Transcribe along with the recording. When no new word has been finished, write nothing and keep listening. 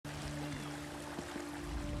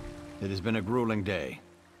It has been a grueling day.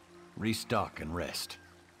 Restock and rest.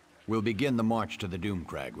 We'll begin the march to the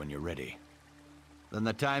Doomcrag when you're ready. Then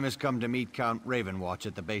the time has come to meet Count Ravenwatch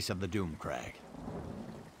at the base of the Doomcrag.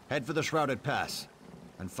 Head for the Shrouded Pass,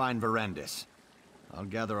 and find Verandis. I'll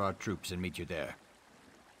gather our troops and meet you there.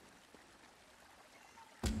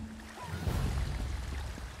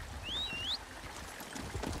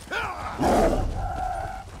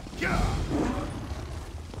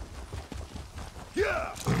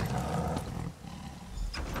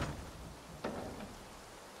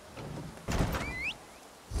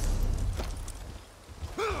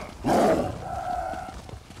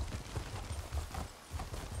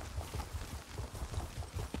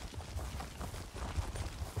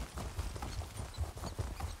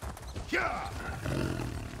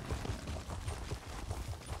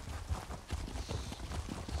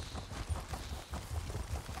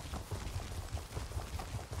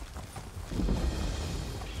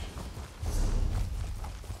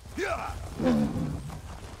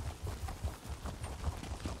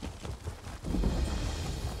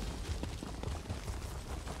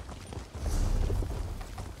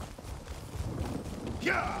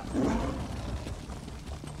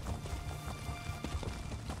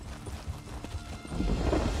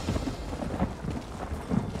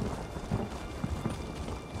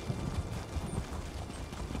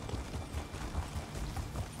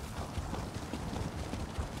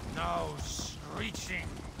 No screeching,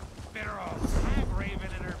 bitter old hag raven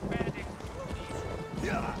and her bandit cronies.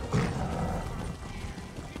 Yeah.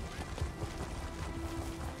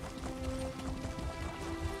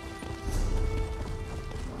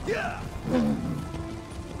 Yeah.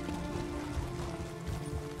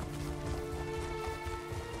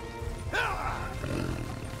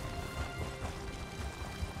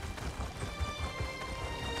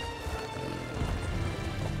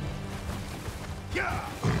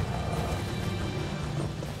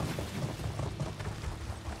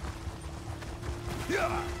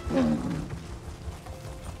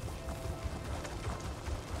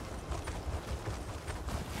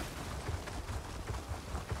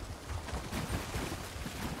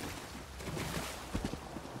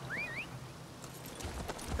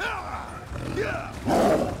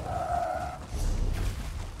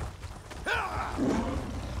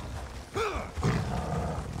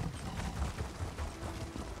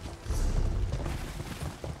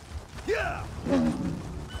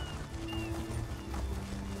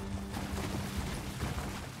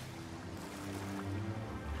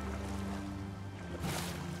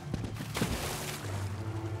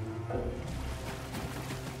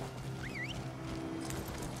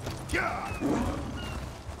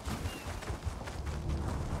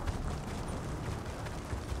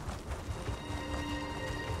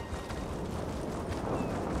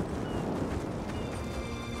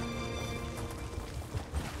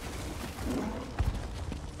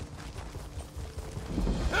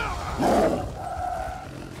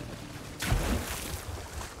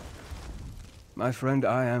 My friend,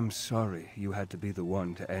 I am sorry you had to be the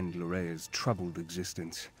one to end Lorea's troubled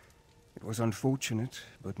existence. It was unfortunate,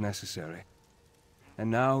 but necessary. And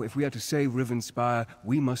now, if we are to save Rivenspire,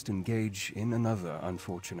 we must engage in another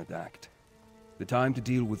unfortunate act. The time to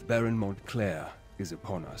deal with Baron Montclair is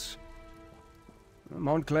upon us.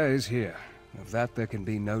 Montclair is here. Of that there can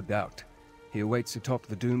be no doubt. He awaits atop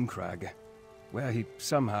the Doomcrag, where he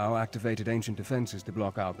somehow activated ancient defenses to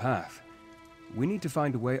block our path. We need to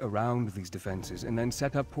find a way around these defenses and then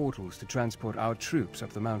set up portals to transport our troops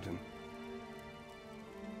up the mountain.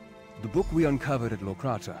 The book we uncovered at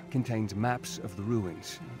Locrata contains maps of the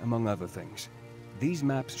ruins, among other things. These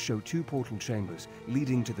maps show 2 portal chambers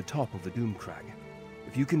leading to the top of the Doomcrag.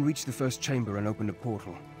 If you can reach the first chamber and open a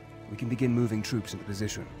portal, we can begin moving troops into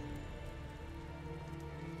position.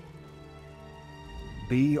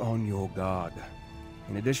 Be on your guard.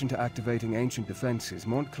 In addition to activating ancient defenses,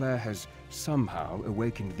 Montclair has somehow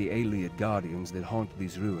awakened the Ayleid guardians that haunt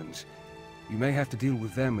these ruins. You may have to deal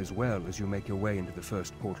with them as well as you make your way into the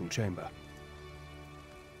first portal chamber.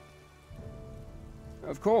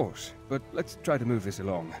 Of course, but let's try to move this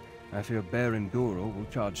along. I fear Baron Doral will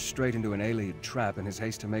charge straight into an Ayleid trap in his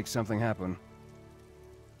haste to make something happen.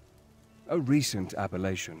 A recent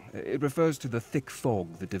appellation. It refers to the thick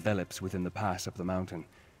fog that develops within the pass up the mountain.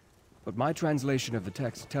 But my translation of the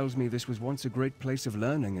text tells me this was once a great place of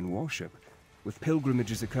learning and worship, with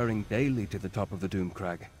pilgrimages occurring daily to the top of the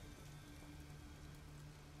Doomcrag.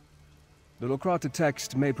 The Locrata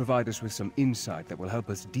text may provide us with some insight that will help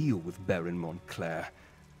us deal with Baron Montclair.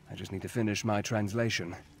 I just need to finish my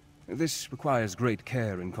translation. This requires great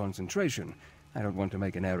care and concentration. I don't want to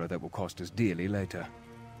make an error that will cost us dearly later.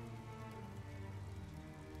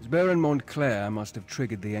 Baron Montclair must have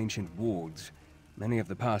triggered the ancient wards. Many of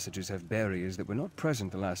the passages have barriers that were not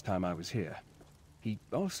present the last time I was here. He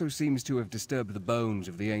also seems to have disturbed the bones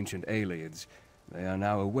of the ancient Aliads. They are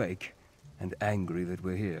now awake and angry that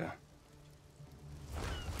we're here.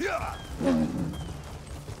 Yeah!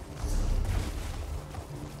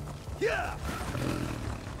 Yeah!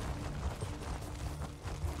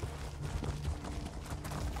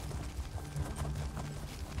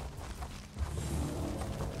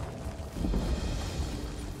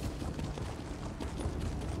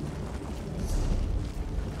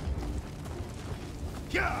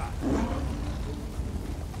 Yeah!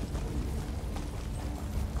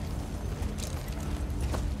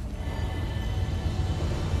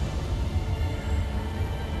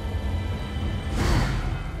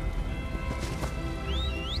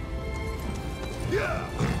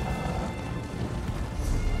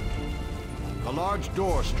 A large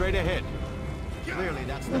door straight ahead. Clearly,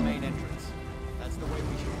 that's the main entrance. That's the way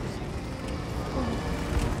we should proceed.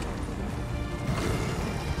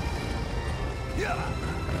 Yeah!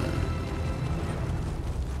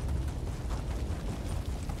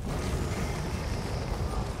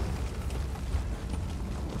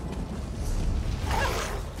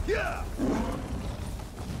 Yeah!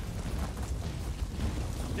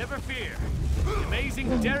 Never fear. The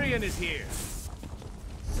amazing Darien is here.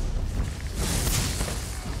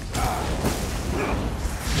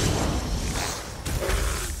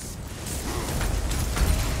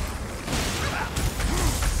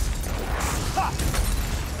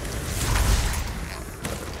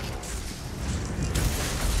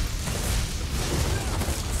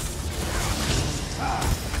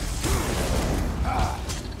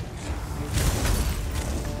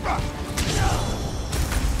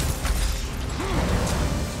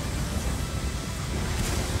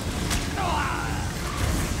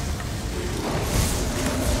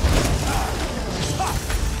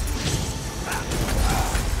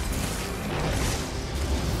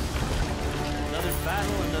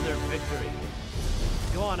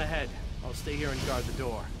 I'll stay here and guard the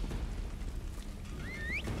door.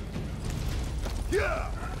 Yeah!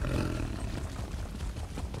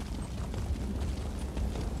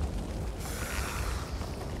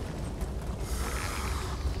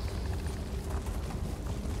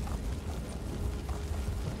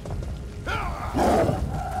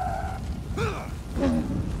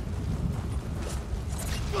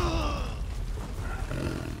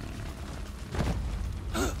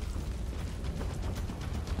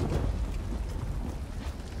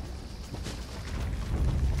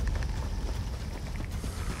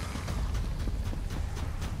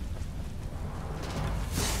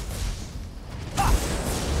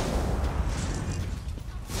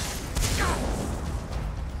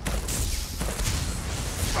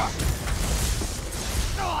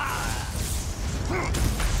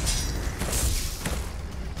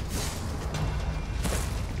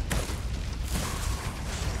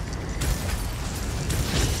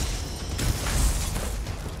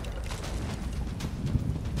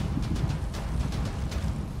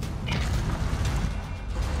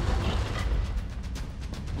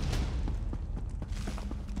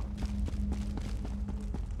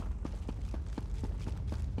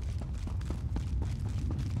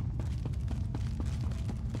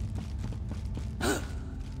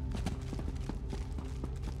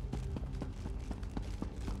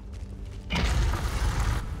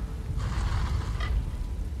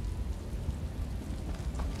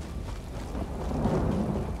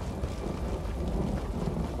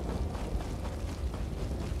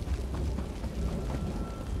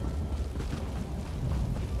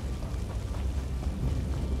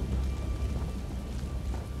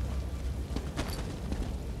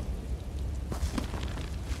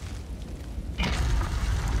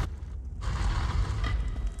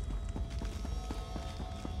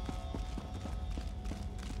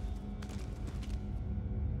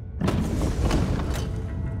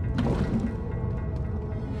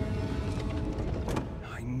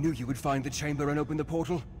 You would find the chamber and open the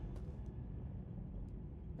portal.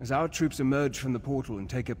 As our troops emerge from the portal and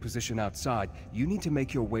take a position outside, you need to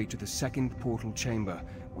make your way to the second portal chamber.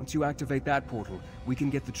 Once you activate that portal, we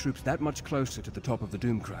can get the troops that much closer to the top of the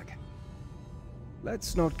Doomcrag.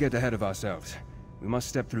 Let's not get ahead of ourselves. We must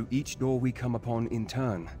step through each door we come upon in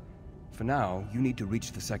turn. For now, you need to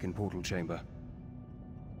reach the second portal chamber.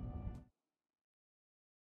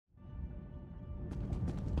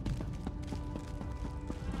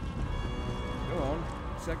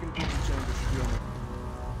 Second portal chamber should be on the...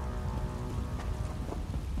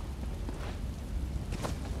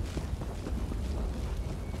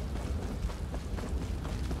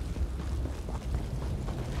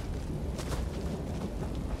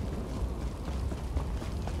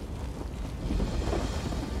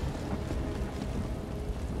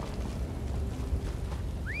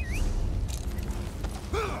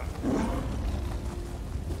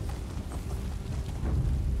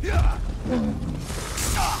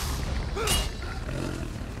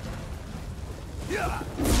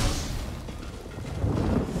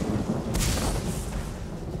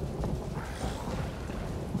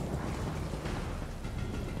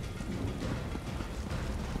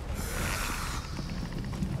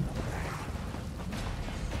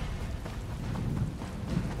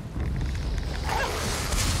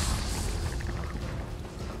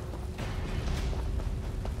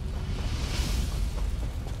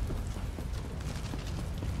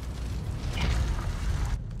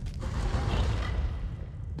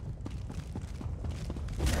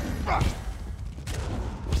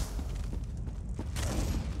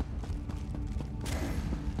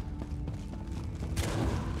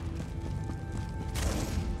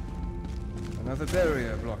 Another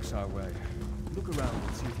barrier blocks our way. Look around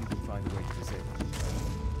and see if you can find a way to disable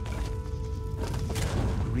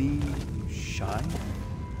it. Green shine?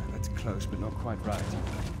 That's close, but not quite right.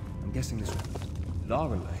 I'm guessing this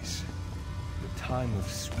Lara lace. The time of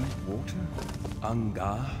sweet water?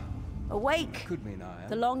 Ungar? Awake! Could mean I am.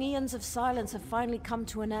 The long eons of silence have finally come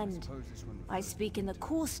to an end. I speak in the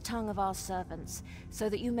coarse tongue of our servants, so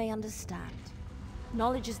that you may understand.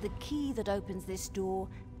 Knowledge is the key that opens this door,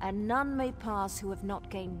 and none may pass who have not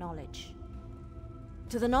gained knowledge.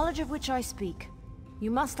 To the knowledge of which I speak, you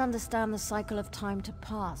must understand the cycle of time to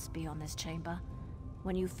pass beyond this chamber.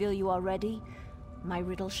 When you feel you are ready, my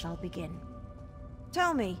riddle shall begin.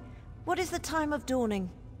 Tell me, what is the time of dawning?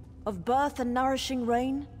 Of birth and nourishing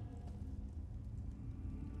rain?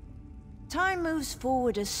 Time moves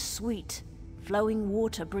forward as sweet, flowing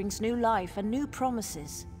water brings new life and new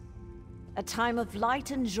promises. A time of light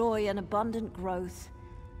and joy and abundant growth.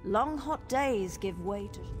 Long hot days give way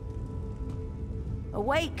to...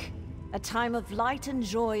 Awake! A time of light and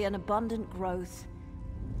joy and abundant growth.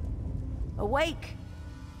 Awake!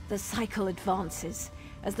 The cycle advances,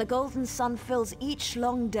 as the golden sun fills each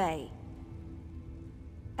long day.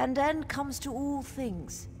 An end comes to all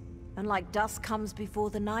things, and like dusk comes before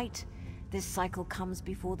the night, this cycle comes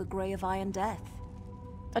before the grey of iron death.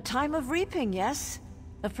 A time of reaping, yes?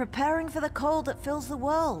 Of preparing for the cold that fills the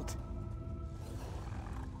world.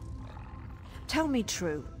 Tell me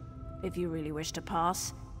true, if you really wish to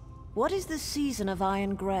pass. What is the season of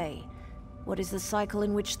iron grey? What is the cycle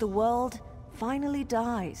in which the world finally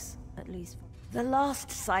dies, at least? The last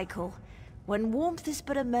cycle, when warmth is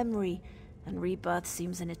but a memory, and rebirth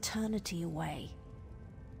seems an eternity away.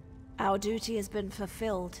 Our duty has been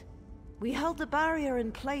fulfilled. We held the barrier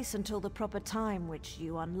in place until the proper time, which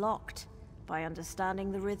you unlocked, by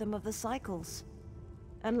understanding the rhythm of the cycles.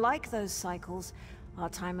 And like those cycles, our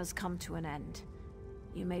time has come to an end.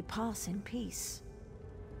 You may pass in peace.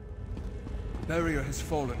 Barrier has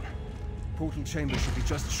fallen. Portal chamber should be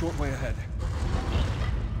just a short way ahead.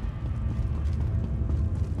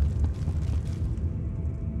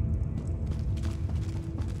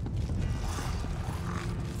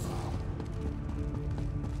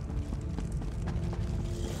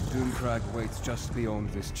 Doomcrag waits just beyond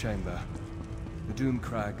this chamber. The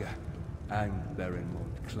Doomcrag and Baron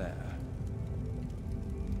Montclair.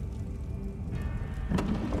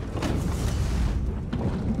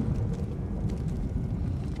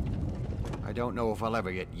 I don't know if I'll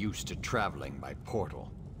ever get used to traveling by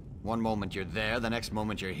portal. One moment you're there, the next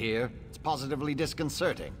moment you're here. It's positively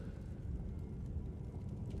disconcerting.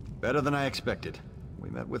 Better than I expected. We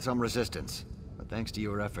met with some resistance, but thanks to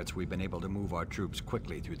your efforts, we've been able to move our troops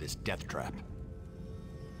quickly through this death trap.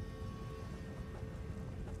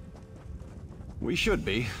 We should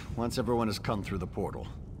be, once everyone has come through the portal.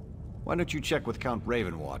 Why don't you check with Count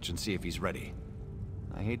Ravenwatch and see if he's ready?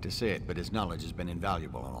 I hate to say it, but his knowledge has been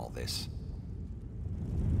invaluable in all this.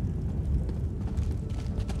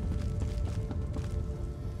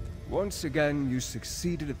 Once again, you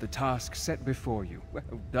succeeded at the task set before you.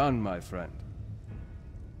 Well done, my friend.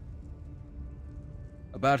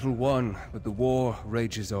 A battle won, but the war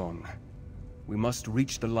rages on. We must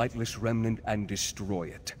reach the Lightless Remnant and destroy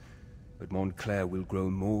it. But Montclair will grow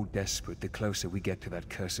more desperate the closer we get to that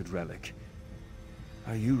cursed relic.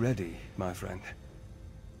 Are you ready, my friend?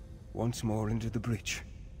 Once more into the breach.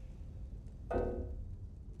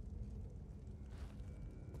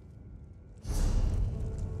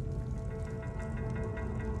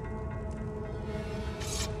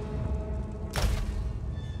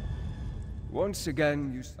 Once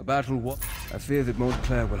again, a battle what? I fear that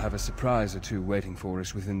Montclair will have a surprise or two waiting for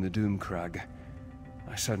us within the Doomcrag.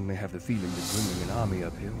 I suddenly have the feeling that bringing an army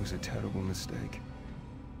up here was a terrible mistake.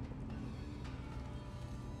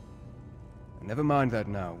 Never mind that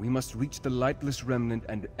now. We must reach the Lightless Remnant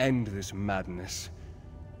and end this madness.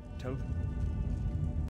 Tell them.